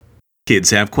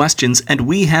Kids have questions, and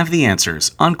we have the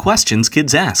answers on Questions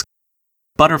Kids Ask.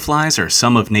 Butterflies are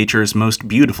some of nature's most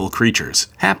beautiful creatures,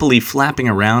 happily flapping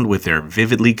around with their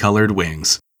vividly colored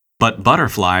wings. But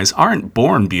butterflies aren't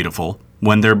born beautiful.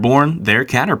 When they're born, they're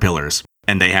caterpillars,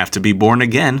 and they have to be born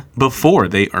again before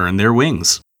they earn their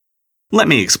wings. Let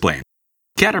me explain.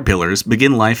 Caterpillars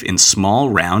begin life in small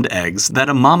round eggs that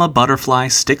a mama butterfly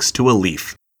sticks to a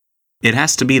leaf. It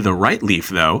has to be the right leaf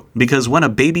though, because when a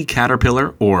baby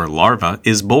caterpillar or larva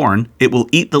is born, it will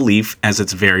eat the leaf as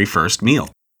its very first meal.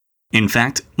 In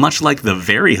fact, much like the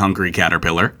very hungry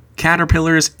caterpillar,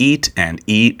 caterpillars eat and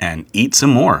eat and eat some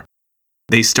more.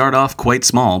 They start off quite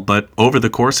small, but over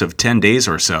the course of 10 days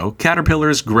or so,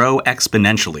 caterpillars grow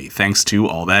exponentially thanks to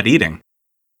all that eating.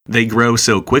 They grow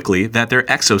so quickly that their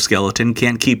exoskeleton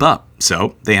can't keep up,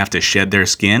 so they have to shed their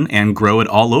skin and grow it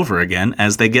all over again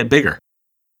as they get bigger.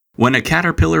 When a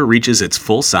caterpillar reaches its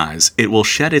full size, it will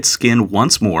shed its skin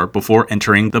once more before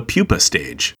entering the pupa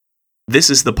stage. This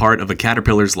is the part of a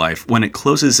caterpillar's life when it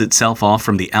closes itself off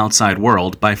from the outside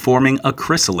world by forming a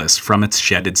chrysalis from its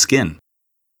shedded skin.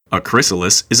 A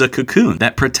chrysalis is a cocoon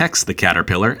that protects the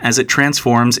caterpillar as it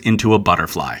transforms into a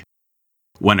butterfly.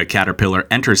 When a caterpillar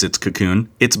enters its cocoon,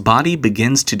 its body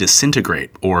begins to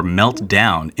disintegrate or melt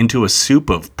down into a soup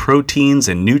of proteins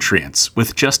and nutrients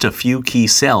with just a few key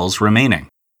cells remaining.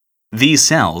 These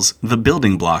cells, the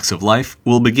building blocks of life,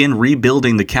 will begin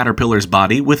rebuilding the caterpillar's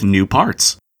body with new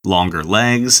parts, longer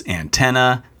legs,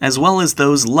 antennae, as well as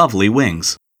those lovely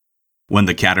wings. When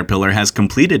the caterpillar has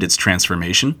completed its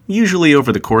transformation, usually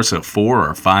over the course of 4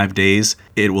 or 5 days,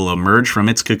 it will emerge from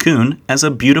its cocoon as a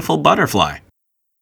beautiful butterfly,